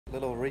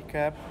Little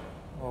recap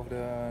of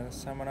the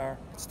seminar.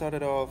 It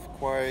started off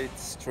quite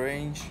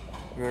strange.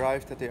 We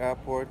arrived at the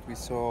airport. We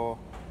saw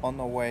on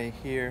the way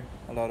here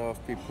a lot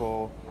of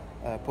people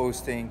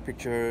posting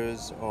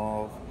pictures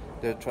of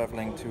their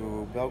traveling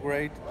to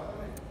Belgrade,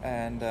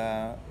 and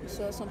You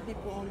saw some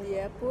people on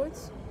the airport.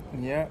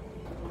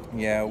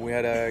 yeah, we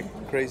had a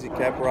crazy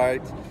cab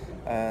ride.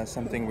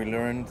 Something we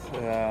learned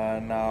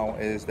now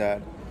is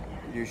that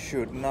you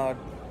should not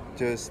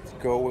just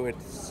go with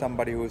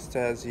somebody who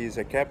says he's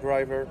a cab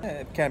driver.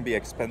 It can be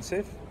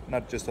expensive,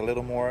 not just a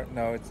little more.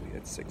 No,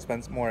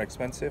 it's more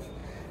expensive.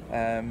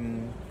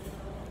 And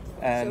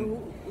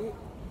So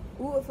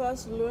who of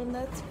us learned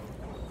that?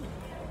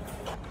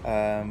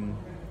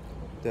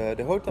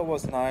 the hotel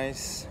was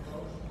nice,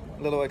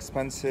 a little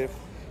expensive.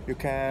 You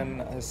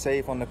can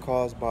save on the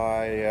cost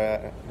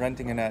by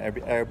renting an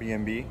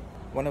Airbnb.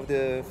 One of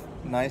the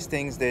nice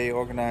things they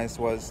organized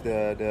was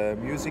the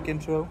music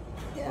intro.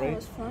 Yeah, right? it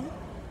was fun.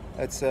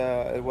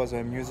 It was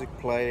a music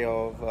play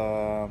of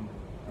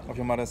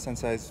Yamada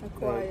Sensei's. A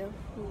choir.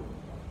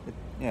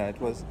 It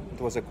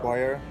was a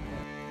choir.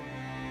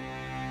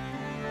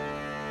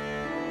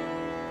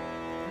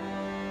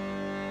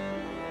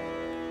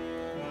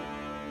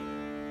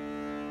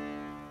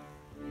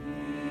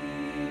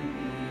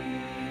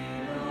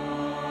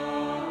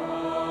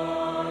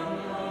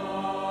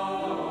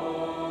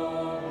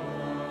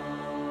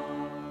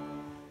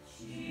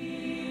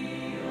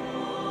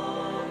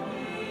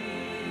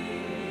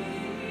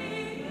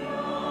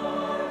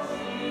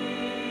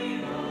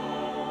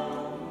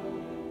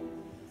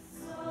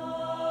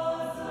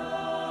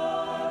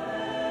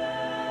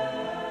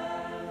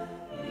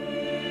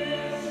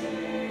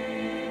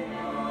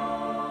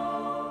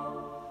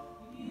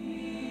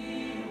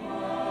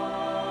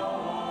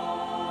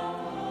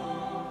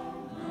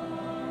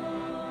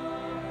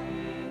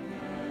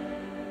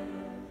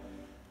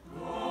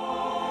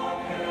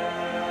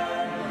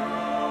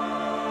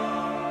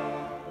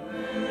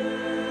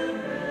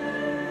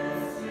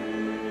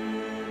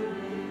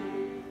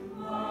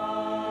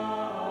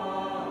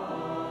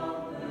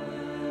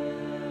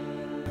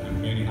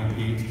 I'm very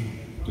happy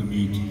to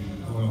meet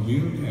all of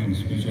you, and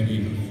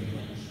especially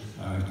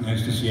it's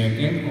nice to see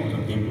again all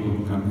the people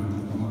who come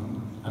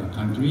from our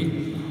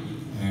country.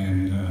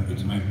 And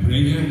it's my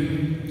pleasure,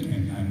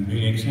 and I'm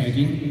very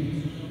excited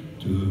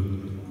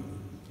to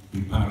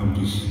be part of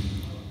this.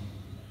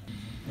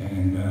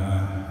 And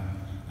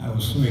I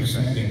was so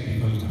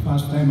excited because the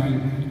first time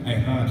I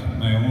heard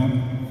my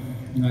own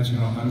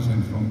national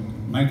anthem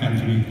from my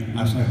country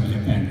outside of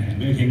Japan.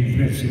 Very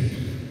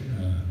impressive.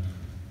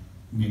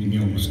 Made me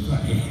almost cry.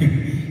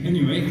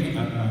 Anyway,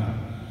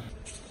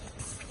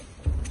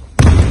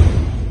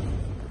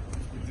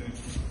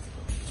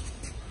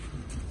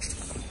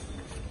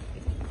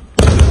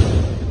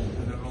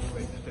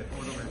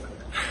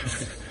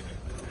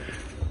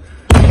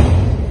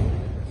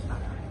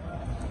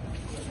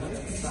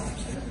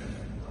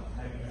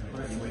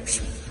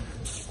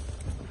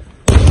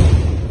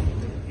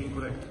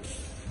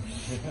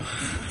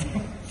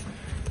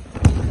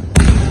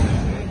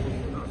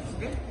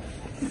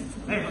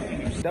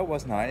 That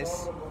was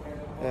nice.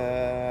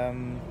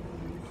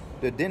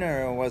 The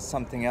dinner was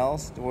something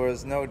else. There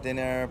was no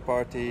dinner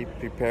party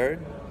prepared,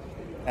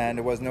 and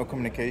there was no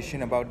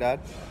communication about that,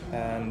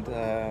 and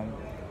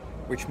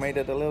which made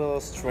it a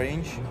little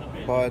strange.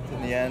 But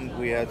in the end,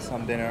 we had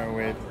some dinner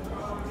with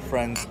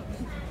friends.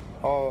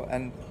 Oh,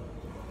 and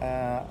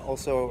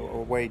also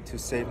a way to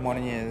save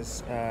money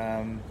is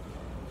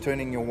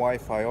turning your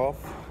Wi-Fi off,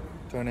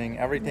 turning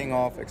everything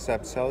off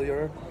except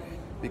cellular,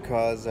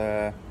 because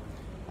I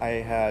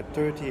had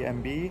 30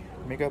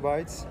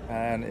 megabytes,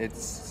 and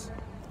it's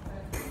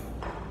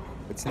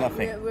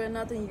nothing. We're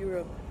not in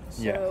Europe,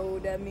 so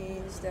that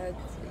means that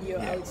you're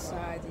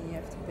outside and you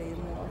have to pay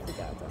more of the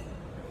data.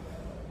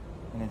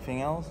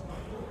 Anything else?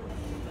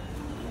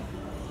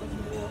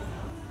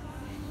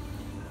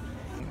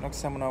 Next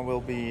seminar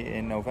will be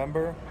in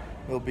November.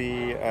 We'll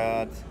be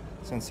at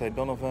Sensei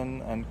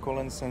Donovan and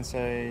Colin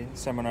Sensei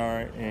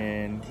seminar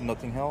in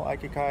Notting Hill,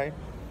 Aikido,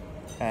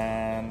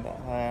 and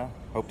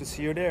hope to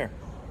see you there.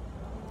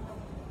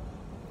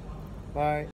 Bye.